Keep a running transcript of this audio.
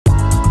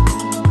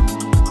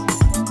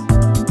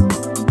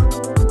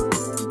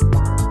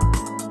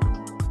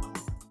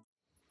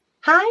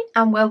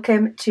and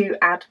welcome to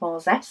Add More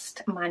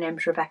Zest. My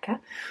name's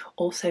Rebecca,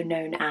 also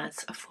known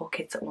as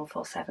 4Kids at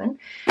 147.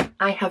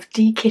 I have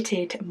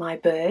de-kitted my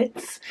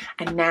birds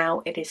and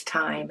now it is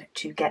time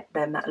to get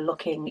them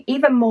looking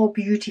even more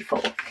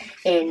beautiful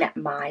in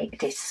my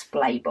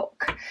display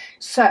book.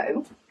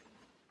 So,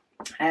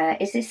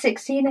 is it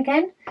 16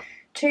 again?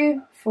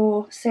 2,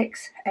 4,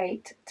 6,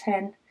 8,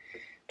 10,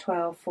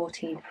 12,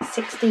 14,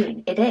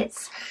 16. It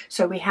is.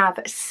 So we have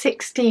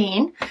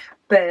 16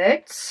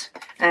 birds,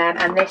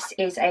 and this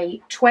is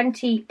a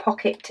 20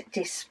 pocket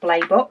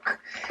display book,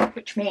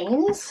 which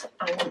means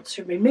I want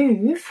to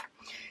remove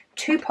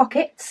 2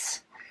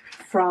 pockets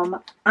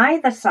from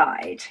either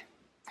side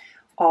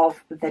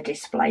of the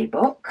display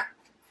book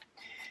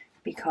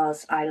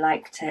because I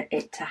like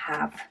it to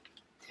have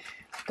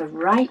the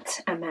right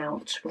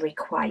amount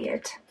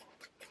required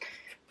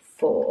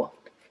for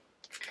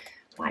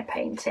my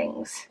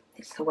paintings.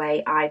 It's the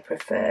way I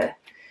prefer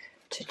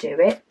to do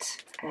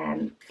it,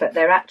 but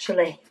they're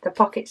actually, the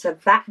pockets are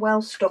that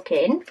well stuck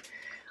in,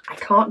 I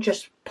can't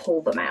just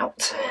pull them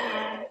out.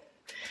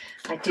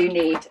 I do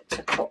need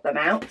to cut them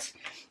out.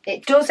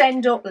 It does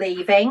end up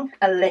leaving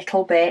a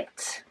little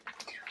bit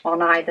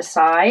on either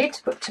side,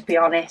 but to be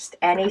honest,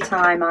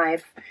 anytime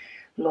I've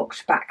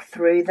looked back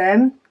through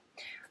them,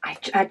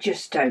 I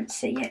just don't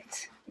see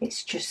it.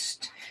 It's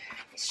just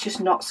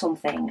not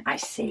something I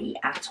see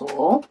at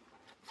all.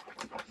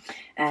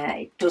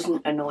 It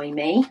doesn't annoy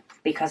me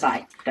because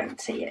I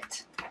don't see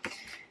it.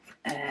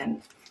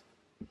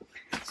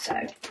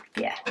 So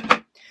yeah,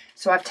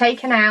 so I've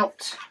taken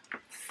out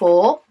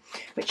 4,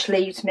 which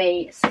leaves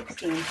me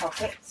 16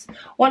 pockets.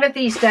 One of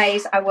these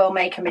days I will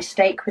make a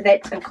mistake with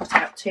it and cut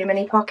out too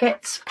many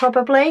pockets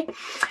probably,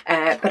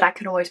 but I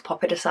can always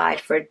pop it aside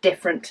for a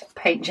different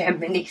PaintGem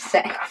mini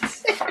set.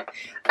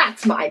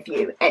 That's my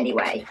view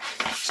anyway.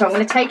 So I'm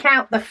going to take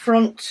out the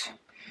front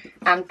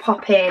and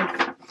pop in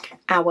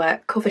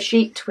our cover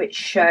sheet, which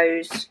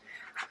shows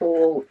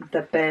all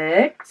the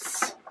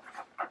birds,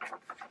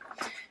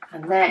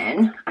 and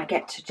then I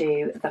get to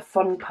do the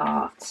fun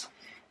part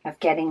of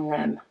getting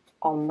them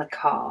on the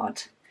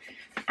card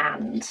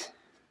and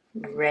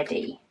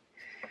ready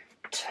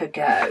to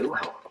go.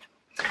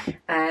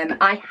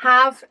 I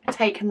have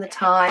taken the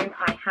time,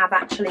 I have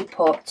actually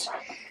put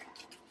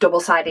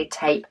double-sided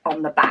tape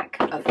on the back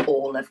of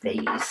all of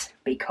these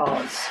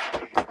because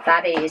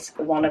that is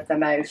one of the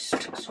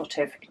most sort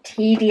of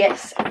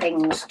tedious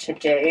things to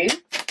do.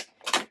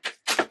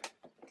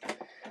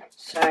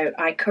 So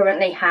I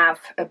currently have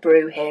a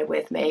brew here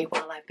with me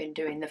while I've been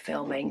doing the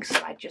filming, so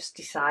I just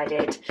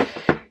decided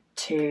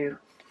to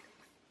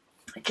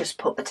just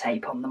put the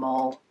tape on them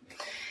all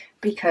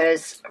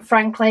because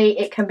frankly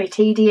it can be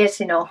tedious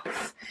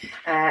enough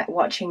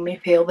watching me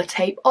peel the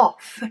tape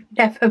off,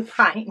 never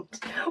mind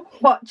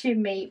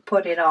watching me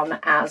put it on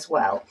as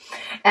well.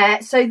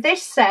 So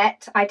this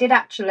set, I did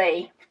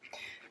actually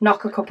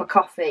knock a cup of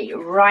coffee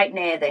right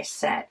near this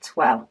set.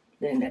 Well,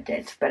 Luna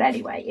did, but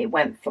anyway, it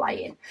went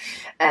flying.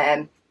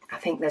 I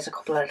think there's a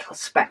couple of little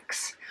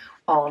specks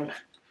on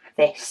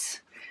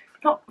this.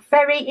 Not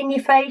very in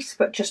your face,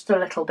 but just a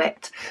little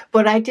bit.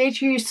 But I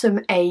did use some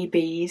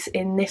ABs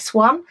in this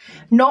one.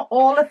 Not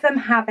all of them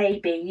have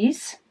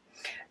ABs.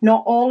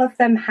 Not all of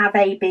them have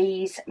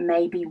ABs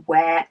maybe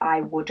where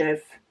I would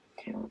have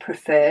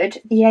preferred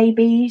the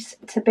ABs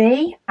to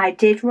be. I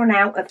did run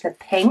out of the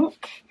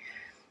pink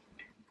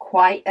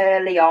quite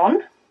early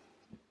on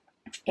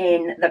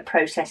in the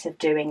process of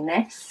doing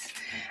this.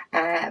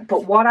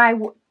 But what I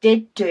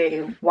did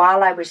do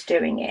while I was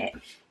doing it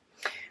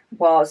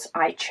was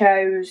I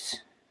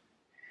chose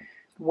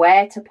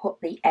where to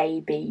put the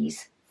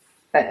ABs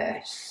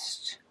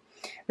first.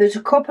 There's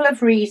a couple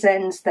of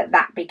reasons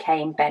that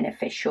became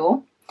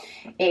beneficial.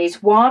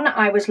 Is one,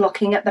 I was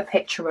looking at the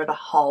picture as a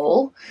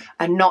whole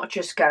and not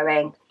just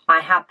going, I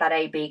have that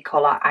AB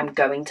colour, I'm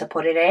going to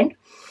put it in.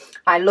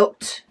 I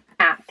looked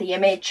at the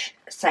image,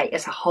 say,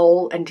 as a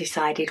whole and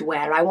decided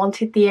where I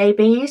wanted the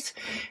ABs.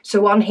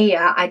 So on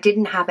here, I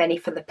didn't have any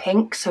for the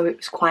pink, so it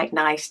was quite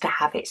nice to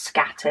have it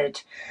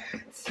scattered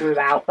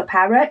throughout the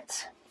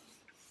parrot,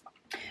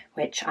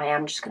 which I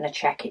am just going to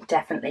check it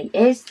definitely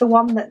is the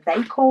one that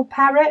they call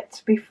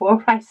parrot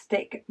before I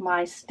stick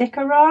my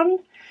sticker on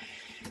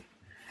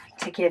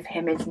to give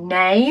him his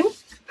name.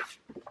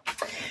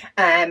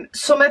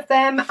 Some of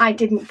them I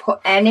didn't put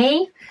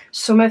any.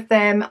 Some of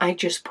them I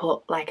just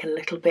put like a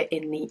little bit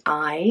in the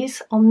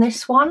eyes on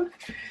this one.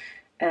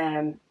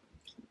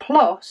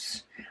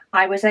 Plus,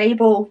 I was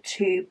able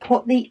to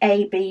put the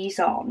ABs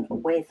on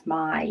with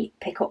my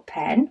pickup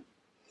pen,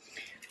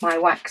 my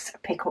wax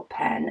pickup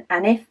pen.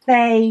 And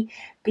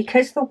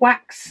because the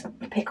wax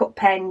pickup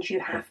pens, you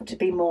have to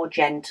be more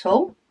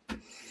gentle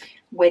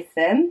with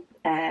them.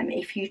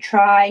 If you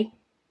try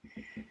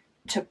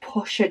to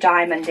push a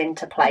diamond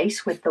into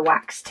place with the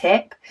wax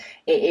tip,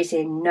 it is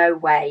in no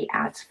way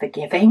as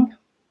forgiving,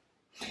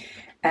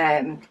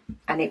 and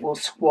it will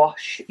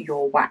squash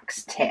your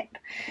wax tip.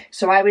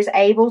 So I was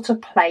able to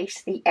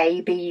place the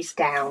ABs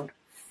down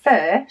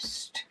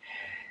first,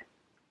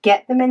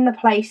 get them in the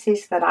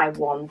places that I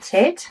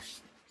wanted,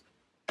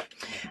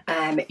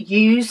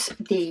 use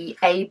the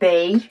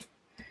AB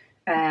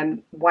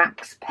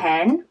wax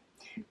pen,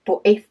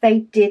 but if they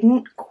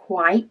didn't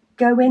quite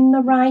go in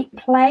the right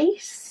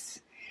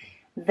place,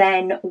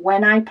 then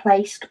when I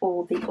placed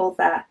all the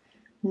other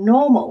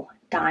normal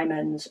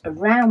diamonds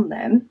around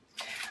them,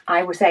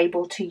 I was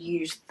able to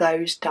use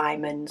those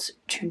diamonds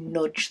to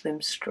nudge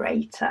them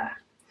straighter.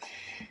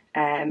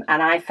 And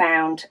I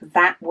found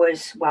that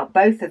was, well,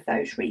 both of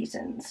those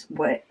reasons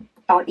were,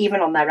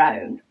 even on their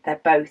own, they're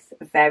both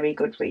very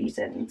good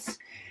reasons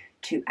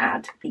to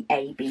add the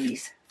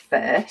ABs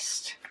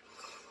first.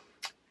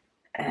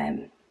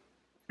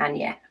 And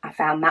yeah, I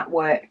found that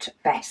worked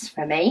best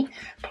for me.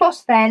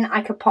 Plus then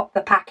I could pop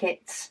the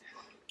packets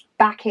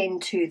back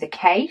into the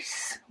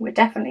case. We're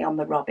definitely on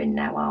the robin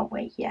now, aren't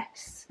we?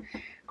 Yes,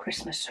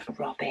 Christmas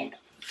robin.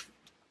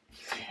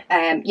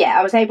 Yeah,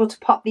 I was able to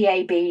pop the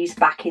ABs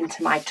back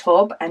into my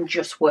tub and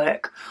just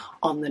work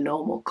on the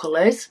normal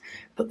colours.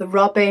 But the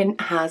robin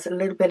has a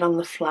little bit on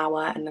the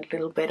flower and a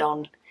little bit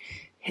on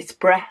his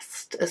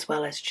breast, as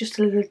well as just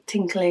a little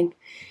tinkling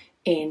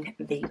in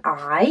the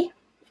eye.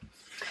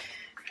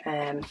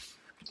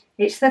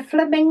 It's the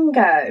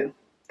flamingo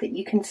that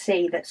you can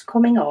see that's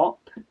coming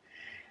up,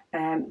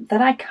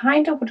 that I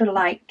kind of would have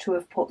liked to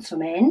have put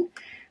some in,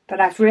 but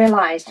I've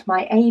realised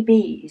my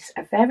ABs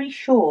are very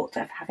short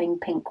of having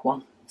pink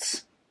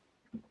ones.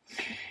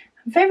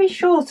 I'm very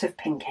short of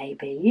pink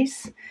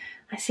ABs.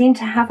 I seem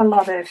to have a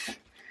lot of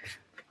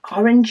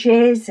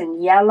oranges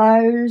and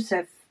yellows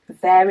of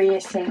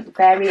various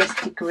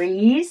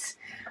degrees.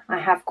 I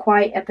have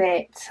quite a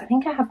bit, I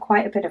think I have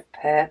quite a bit of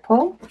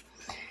purple,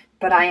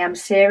 but I am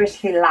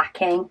seriously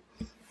lacking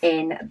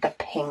in the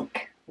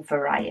pink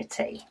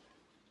variety.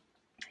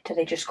 Do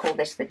they just call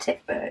this the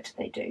tit bird?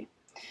 They do,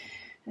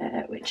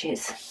 which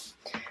is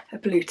a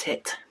blue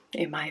tit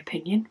in my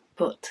opinion,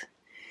 but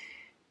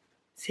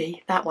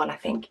see, that one I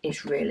think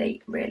is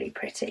really, really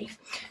pretty.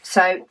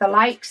 So the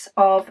likes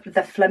of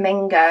the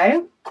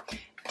flamingo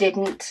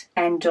didn't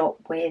end up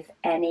with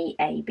any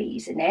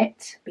ABs in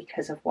it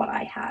because of what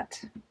I had.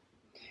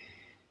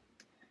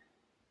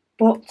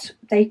 But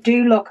they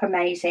do look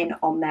amazing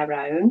on their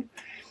own.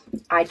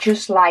 I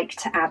just like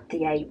to add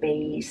the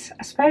ABs.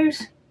 I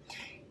suppose,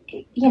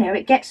 you know,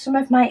 it gets some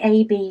of my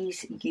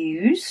ABs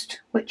used,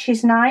 which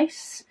is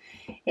nice.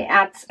 It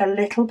adds a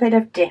little bit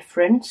of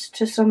difference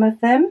to some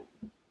of them.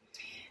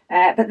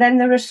 But then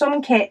there are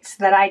some kits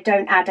that I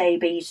don't add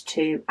ABs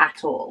to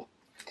at all.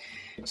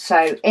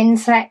 So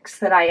insects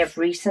that I have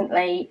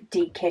recently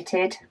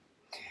dekitted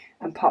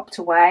and popped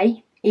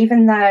away,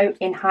 even though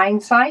in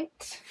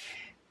hindsight,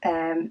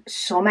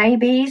 some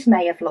ABs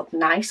may have looked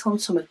nice on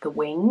some of the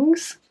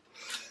wings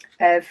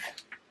of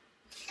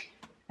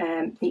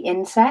the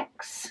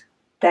insects.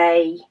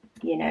 They,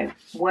 you know,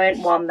 weren't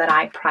one that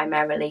I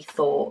primarily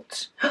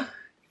thought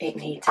it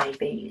needs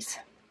ABs.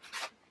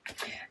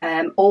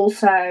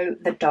 Also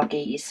the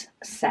doggies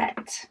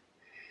set,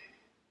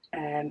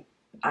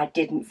 I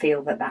didn't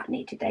feel that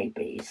needed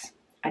ABs.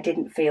 I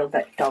didn't feel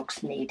that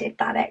dogs needed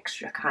that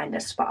extra kind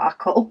of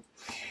sparkle.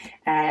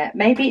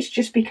 Maybe it's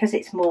just because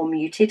it's more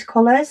muted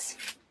colours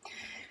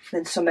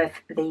than some of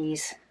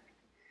these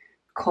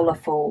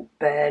colourful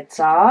birds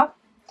are.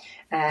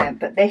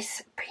 But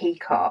this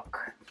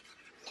peacock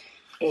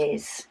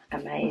is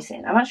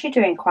amazing. I'm actually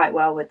doing quite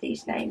well with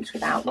these names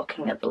without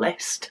looking at the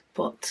list,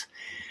 but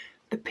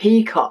the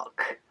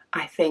peacock,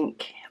 I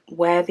think,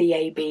 where the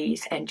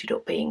ABs ended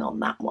up being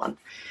on that one,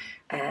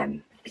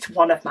 it's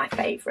one of my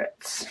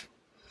favourites.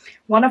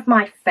 One of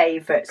my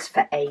favourites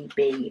for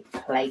AB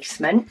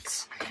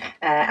placement.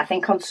 I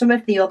think on some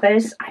of the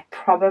others, I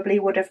probably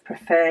would have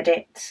preferred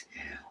it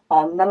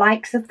on the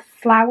likes of the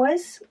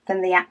flowers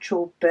than the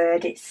actual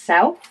bird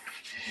itself,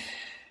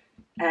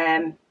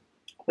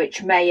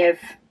 which may have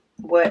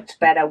worked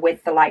better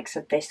with the likes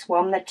of this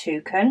one, the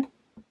toucan.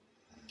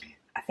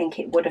 I think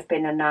it would have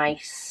been a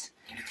nice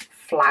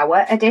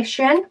flower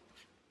addition.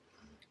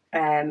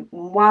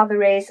 While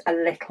there is a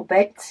little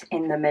bit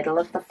in the middle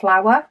of the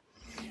flower,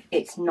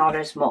 it's not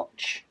as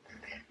much.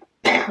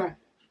 So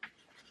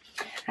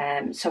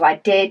I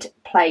did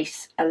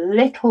place a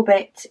little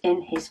bit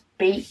in his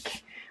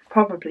beak,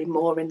 probably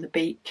more in the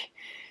beak,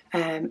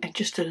 and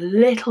just a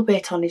little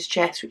bit on his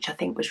chest, which I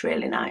think was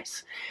really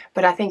nice.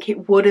 But I think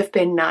it would have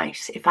been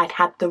nice if I'd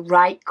had the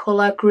right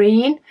colour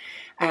green.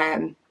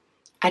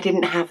 I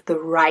didn't have the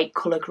right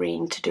colour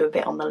green to do a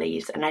bit on the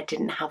leaves, and I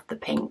didn't have the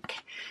pink.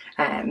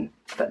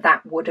 But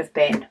that would have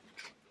been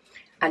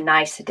a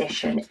nice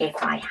addition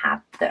if I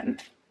had them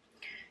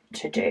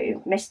to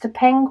do. Mr.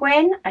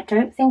 Penguin, I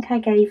don't think I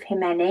gave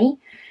him any.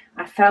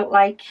 I felt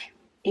like,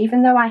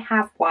 even though I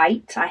have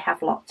white, I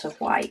have lots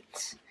of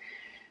white.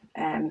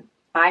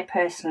 I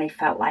personally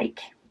felt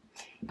like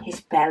his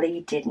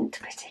belly didn't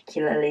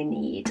particularly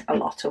need a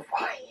lot of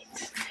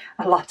white,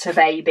 a lot of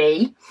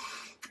AB.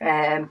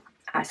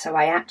 So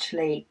I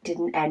actually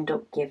didn't end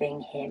up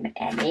giving him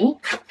any.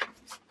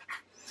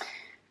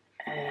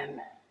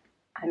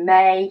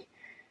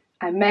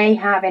 I may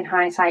have in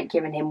hindsight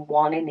given him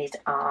one in his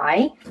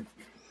eye,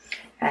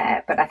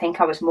 but I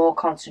think I was more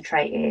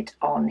concentrated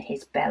on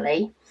his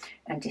belly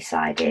and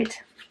decided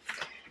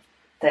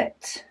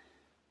that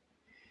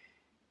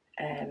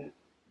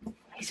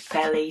his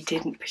belly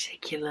didn't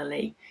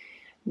particularly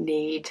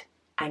need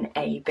an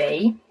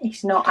AB.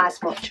 He's not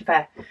as much of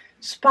a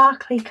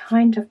sparkly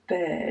kind of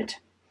bird,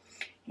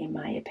 in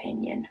my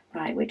opinion.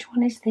 Right, which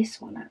one is this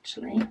one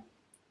actually?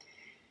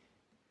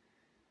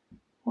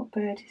 What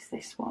bird is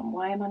this one?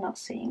 Why am I not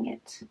seeing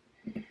it?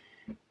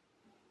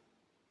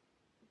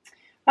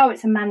 Oh,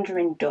 it's a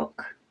mandarin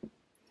duck.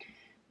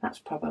 That's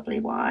probably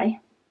why.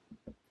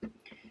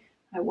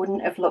 I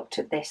wouldn't have looked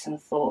at this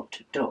and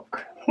thought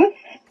duck.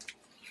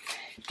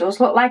 It does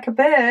look like a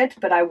bird,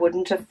 but I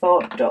wouldn't have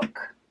thought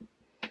duck.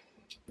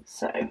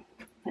 So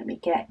let me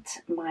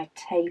get my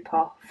tape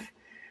off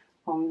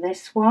on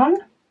this one.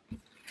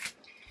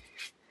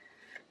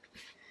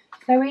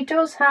 Though he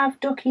does have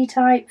ducky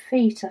type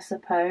feet, I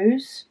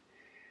suppose.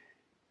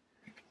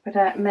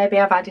 But maybe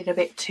I've added a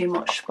bit too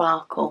much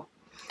sparkle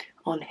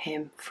on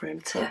him for him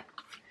to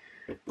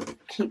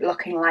keep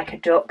looking like a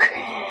duck.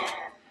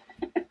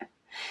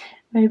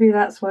 Maybe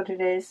that's what it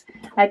is.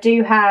 I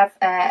do have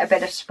a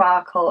bit of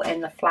sparkle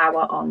in the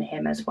flower on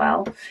him as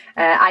well.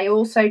 I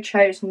also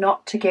chose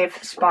not to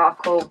give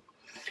sparkle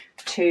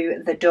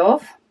to the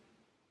dove,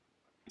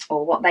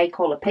 or what they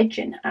call a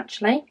pigeon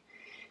actually.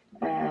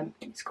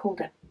 It's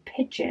called a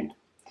pigeon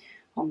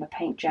on the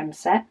PaintGem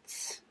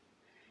sets.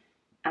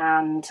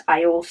 And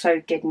I also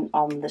didn't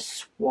on the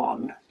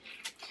swan.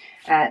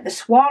 The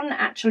swan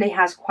actually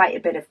has quite a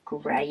bit of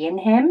grey in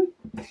him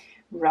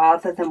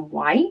rather than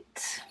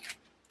white.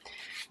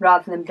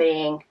 Rather than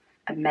being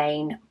a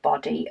main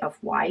body of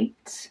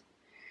white.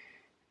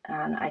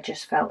 And I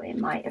just felt it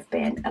might have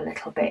been a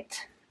little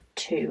bit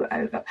too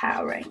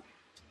overpowering.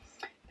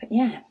 But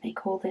yeah, they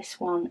call this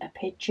one a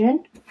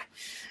pigeon.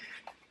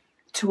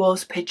 To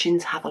us,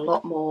 pigeons have a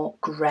lot more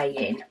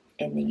grey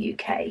in the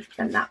UK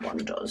than that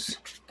one does.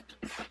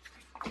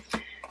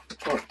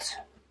 But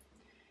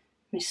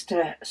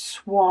Mr.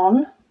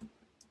 Swan,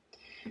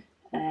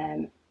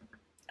 I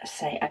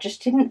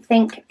just didn't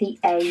think the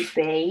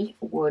AB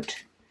would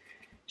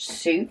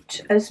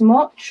suit as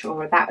much,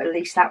 or that at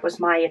least that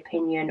was my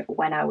opinion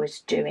when I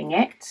was doing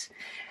it.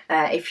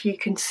 If you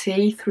can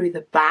see through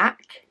the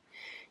back,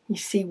 you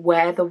see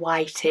where the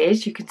white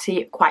is. You can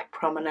see it quite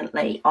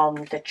prominently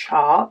on the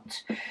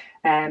chart,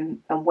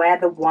 and where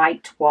the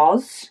white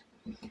was,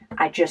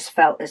 I just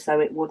felt as though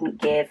it wouldn't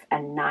give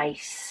a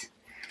nice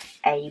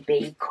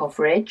AB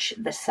coverage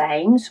the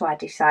same, so I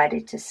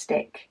decided to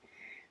stick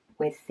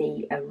with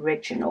the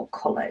original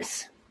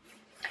colours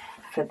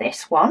for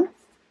this one.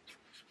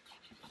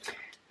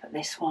 But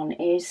this one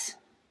is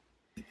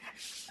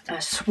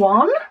a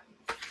swan.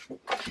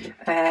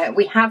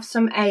 We have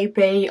some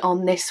AB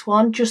on this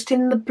one, just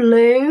in the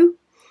blue,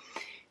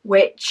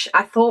 which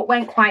I thought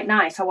went quite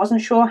nice. I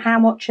wasn't sure how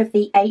much of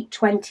the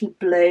 820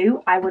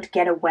 blue I would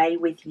get away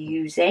with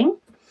using,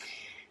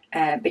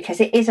 because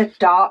it is a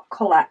dark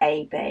colour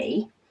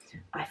AB.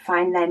 I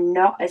find they're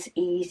not as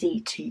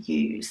easy to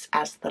use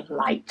as the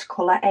light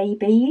colour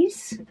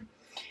ABs.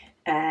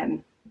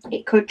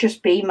 It could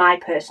just be my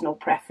personal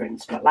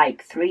preference, but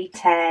like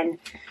 310,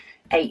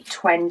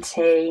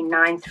 820,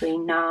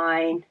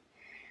 939,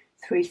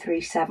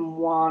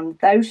 3371,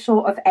 those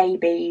sort of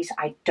ABs,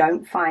 I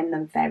don't find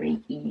them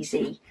very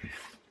easy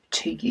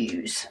to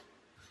use.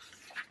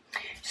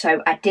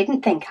 So I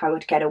didn't think I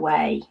would get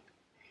away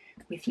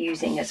with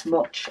using as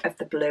much of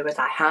the blue as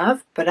I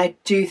have, but I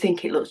do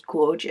think it looks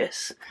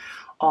gorgeous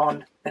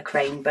on the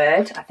crane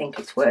bird. I think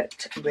it's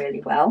worked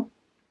really well.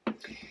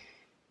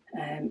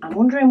 I'm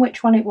wondering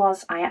which one it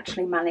was I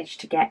actually managed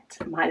to get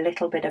my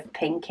little bit of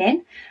pink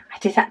in. I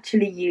did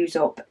actually use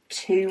up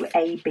 2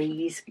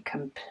 ABs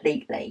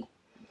completely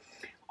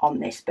on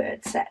this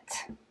bird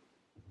set.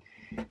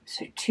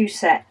 So 2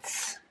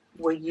 sets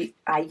were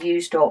I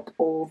used up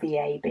all the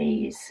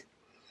ABs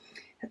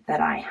that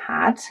I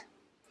had.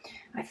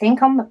 I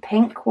think on the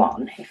pink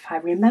one, if I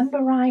remember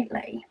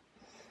rightly,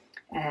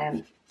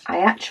 I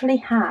actually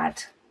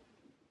had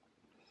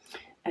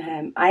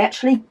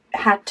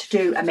to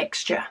do a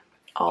mixture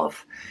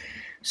of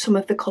some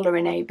of the colour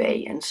in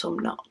AB and some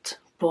not.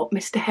 But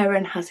Mr.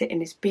 Heron has it in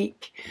his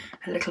beak,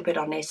 a little bit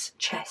on his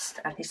chest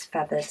and his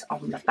feathers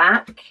on the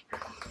back.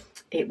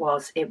 It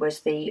was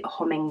the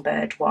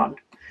hummingbird one,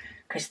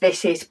 because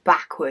this is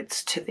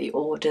backwards to the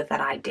order that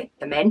I did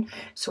them in.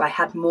 So I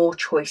had more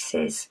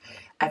choices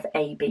of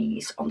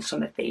ABs on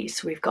some of these.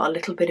 So we've got a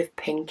little bit of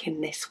pink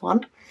in this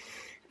one.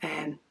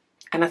 And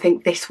I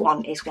think this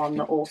one is one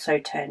that also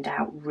turned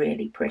out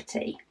really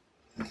pretty.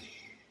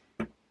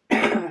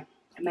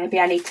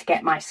 Maybe I need to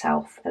get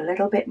myself a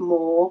little bit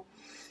more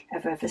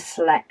of a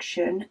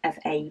selection of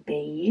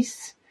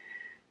ABs.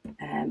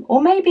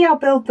 Or maybe I'll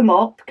build them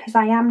up, because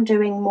I am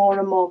doing more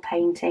and more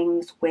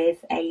paintings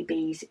with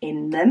ABs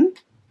in them.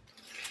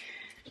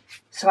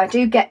 So I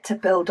do get to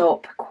build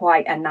up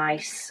quite a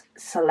nice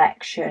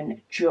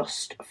selection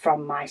just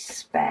from my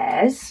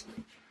spares.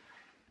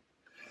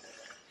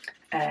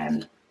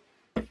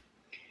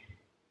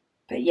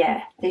 But But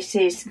yeah, this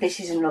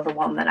is another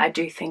one that I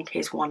do think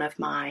is one of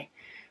my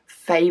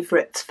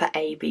favourites for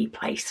AB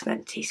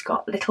placement. He's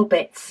got little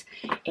bits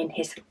in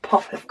his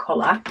pop of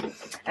colour,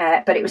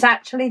 but it was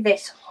actually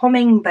this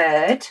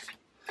hummingbird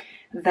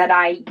that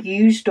I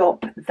used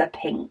up the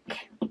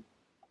pink,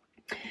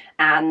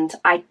 and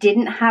I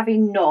didn't have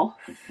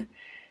enough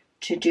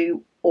to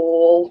do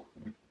all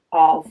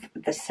of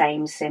the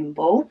same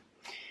symbol.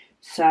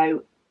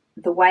 So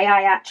the way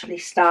I actually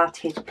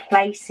started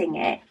placing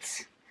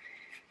it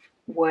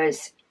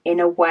was in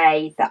a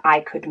way that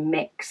I could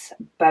mix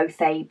both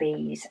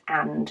ABs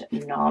and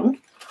none.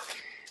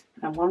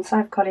 And once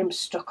I've got him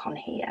stuck on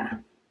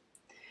here,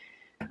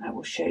 I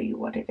will show you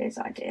what it is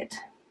I did.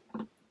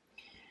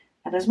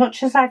 And as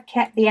much as I've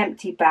kept the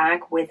empty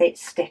bag with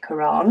its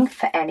sticker on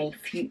for any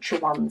future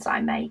ones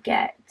I may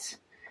get,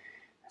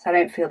 so I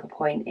don't feel the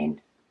point in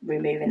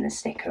removing the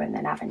sticker and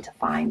then having to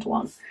find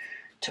one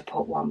to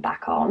put one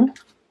back on.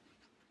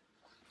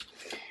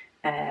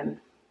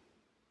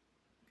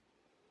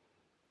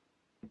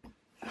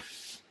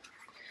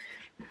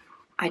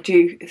 I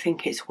do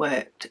think it's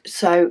worked.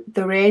 So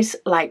there is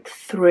like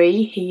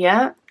 3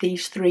 here.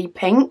 These 3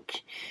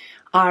 pink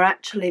are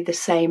actually the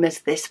same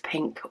as this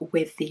pink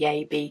with the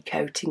AB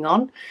coating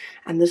on.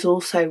 And there's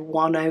also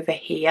one over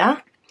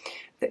here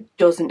that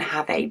doesn't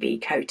have AB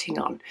coating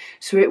on.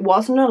 So it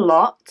wasn't a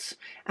lot.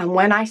 And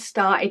when I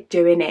started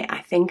doing it, I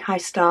think I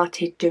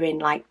started doing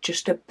like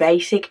just a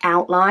basic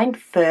outline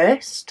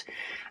first,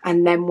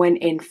 and then went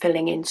in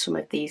filling in some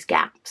of these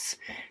gaps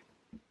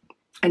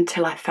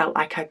until I felt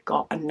like I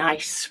got a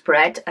nice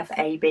spread of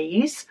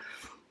ABs.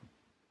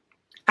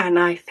 And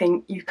I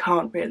think you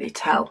can't really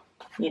tell,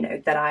 you know,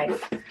 that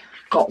I've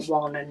got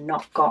one and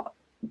not got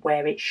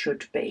where it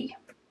should be,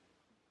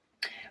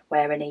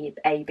 where an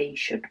AB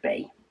should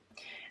be.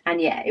 And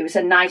yeah, it was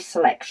a nice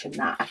selection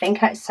that. I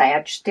think I'd say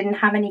I just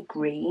didn't have any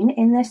green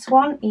in this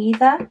one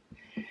either,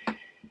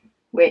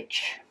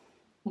 which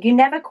you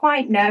never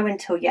quite know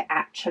until you're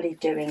actually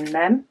doing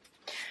them,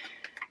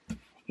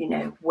 you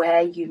know,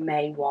 where you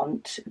may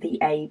want the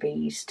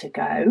ABs to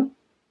go.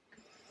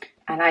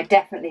 And I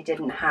definitely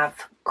didn't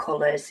have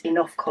colours,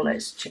 enough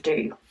colours to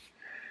do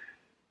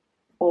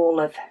all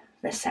of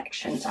the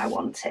sections I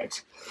wanted.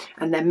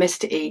 And then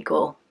Mr.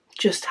 Eagle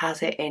just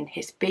has it in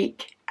his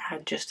beak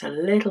and just a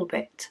little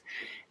bit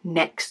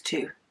next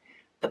to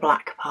the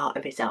black part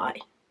of his eye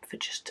for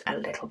just a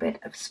little bit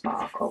of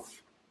sparkle.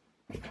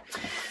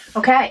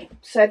 Okay,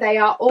 so they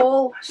are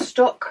all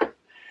stuck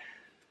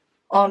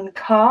on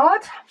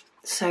card.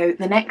 So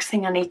the next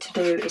thing I need to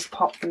do is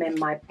pop them in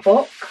my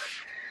book.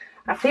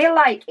 I feel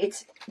like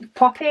it's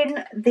popping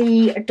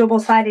the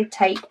double-sided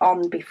tape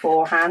on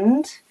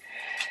beforehand.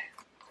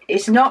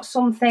 It's not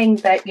something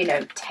that, you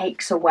know,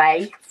 takes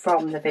away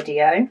from the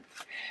video.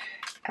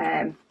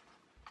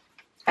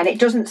 And it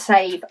doesn't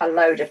save a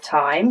load of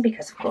time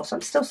because, of course,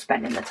 I'm still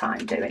spending the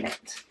time doing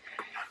it.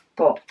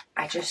 But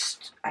I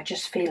just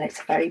feel it's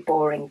a very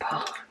boring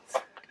part.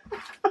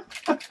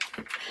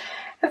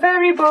 A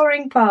very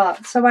boring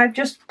part. So I've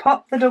just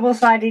popped the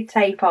double-sided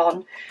tape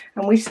on,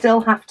 and we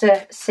still have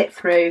to sit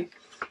through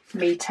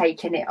me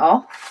taking it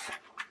off.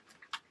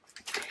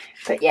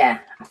 But yeah,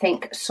 I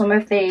think some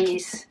of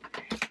these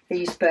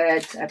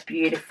birds are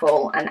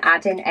beautiful, and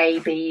adding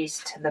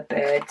ABs to the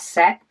bird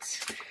set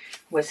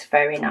was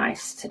very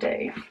nice to do.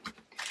 It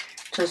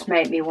does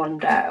make me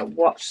wonder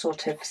what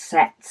sort of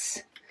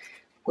sets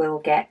will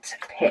get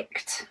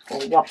picked,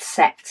 or what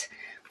set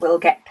will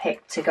get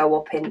picked to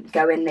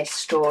go in this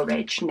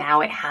storage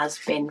now it has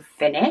been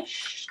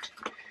finished,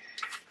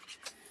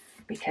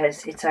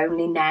 because it's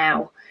only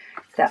now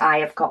that I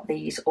have got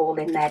these all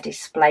in their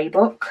display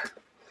book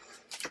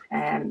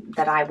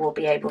that I will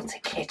be able to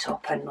kit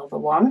up another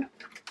one.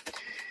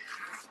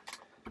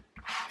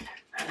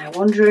 And I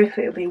wonder if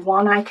it'll be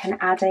one I can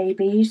add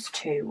ABs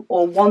to,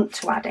 or want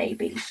to add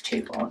ABs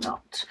to, or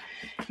not.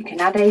 You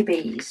can add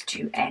ABs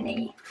to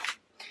any.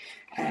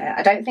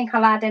 I don't think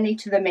I'll add any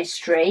to the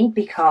mystery,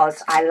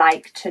 because I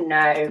like to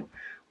know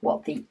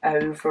what the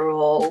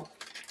overall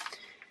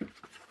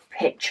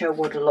picture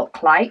would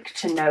look like,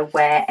 to know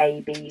where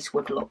ABs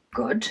would look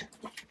good.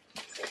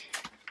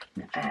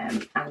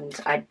 And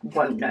I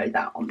won't know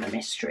that on the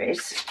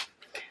mysteries.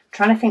 I'm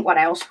trying to think what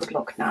else would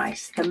look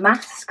nice. The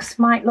masks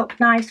might look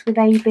nice with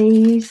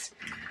ABs.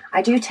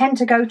 I do tend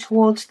to go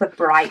towards the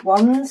bright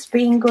ones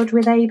being good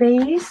with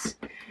ABs,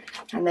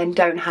 and then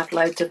don't have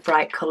loads of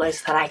bright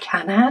colours that I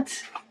can add.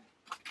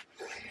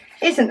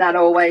 Isn't that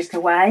always the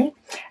way?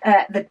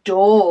 The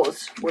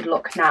doors would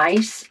look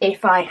nice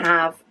if I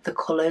have the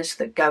colours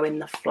that go in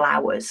the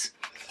flowers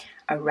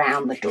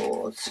around the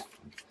doors.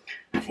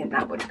 I think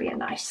that would be a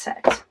nice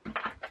set.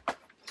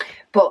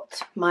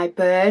 But my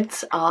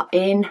birds are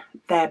in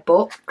their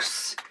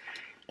books.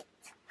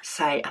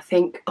 Say, I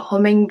think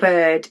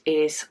Hummingbird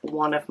is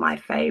one of my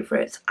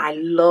favourites. I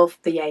love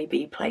the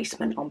AB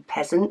placement on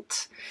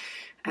pheasant,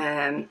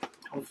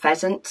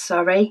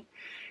 sorry.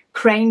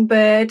 Crane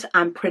bird,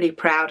 I'm pretty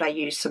proud I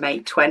used some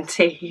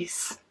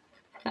 820s.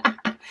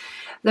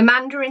 The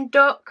Mandarin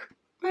duck,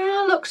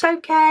 looks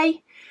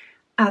okay.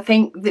 I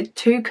think the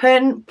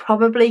toucan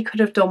probably could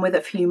have done with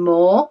a few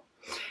more.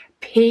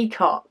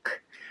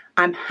 Peacock,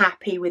 I'm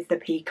happy with the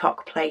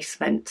peacock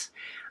placement.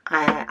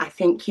 I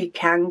think you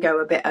can go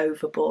a bit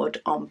overboard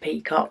on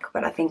peacock,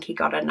 but I think he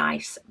got a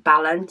nice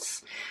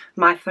balance.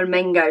 My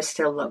flamingo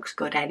still looks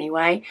good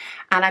anyway,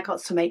 and I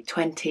got some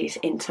 820s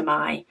into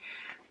my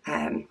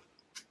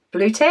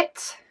blue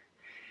tit.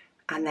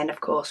 And then of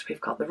course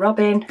we've got the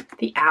robin,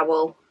 the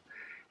owl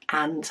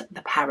and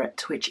the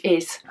parrot, which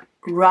is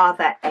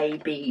rather a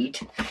bead,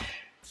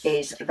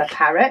 is the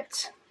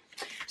parrot.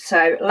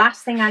 So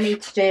last thing I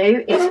need to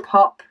do is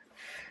pop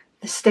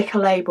the sticker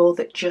label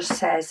that just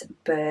says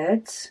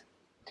birds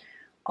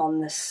on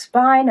the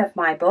spine of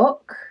my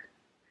book,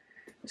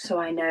 so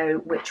I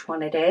know which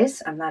one it is,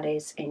 and that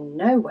is in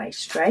no way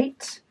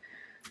straight.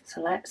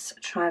 So let's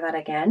try that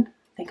again.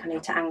 I think I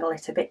need to angle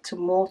it a bit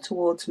more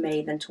towards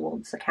me than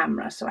towards the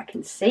camera so I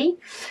can see.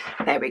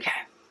 There we go.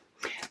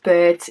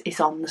 Birds is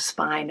on the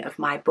spine of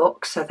my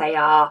book, so they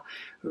are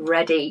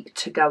ready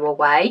to go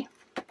away.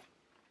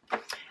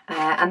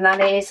 And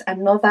that is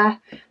another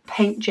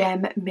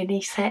PaintGem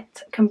mini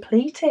set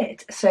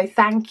completed. So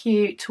thank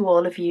you to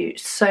all of you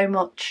so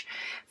much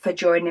for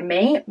joining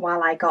me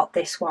while I got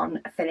this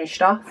one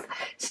finished off.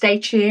 Stay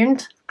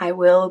tuned. I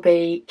will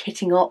be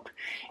kitting up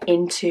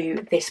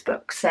into this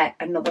book set,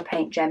 another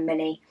PaintGem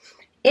mini,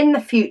 in the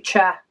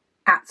future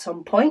at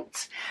some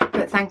point.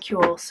 But thank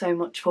you all so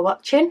much for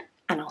watching,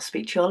 and I'll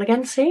speak to you all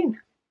again soon.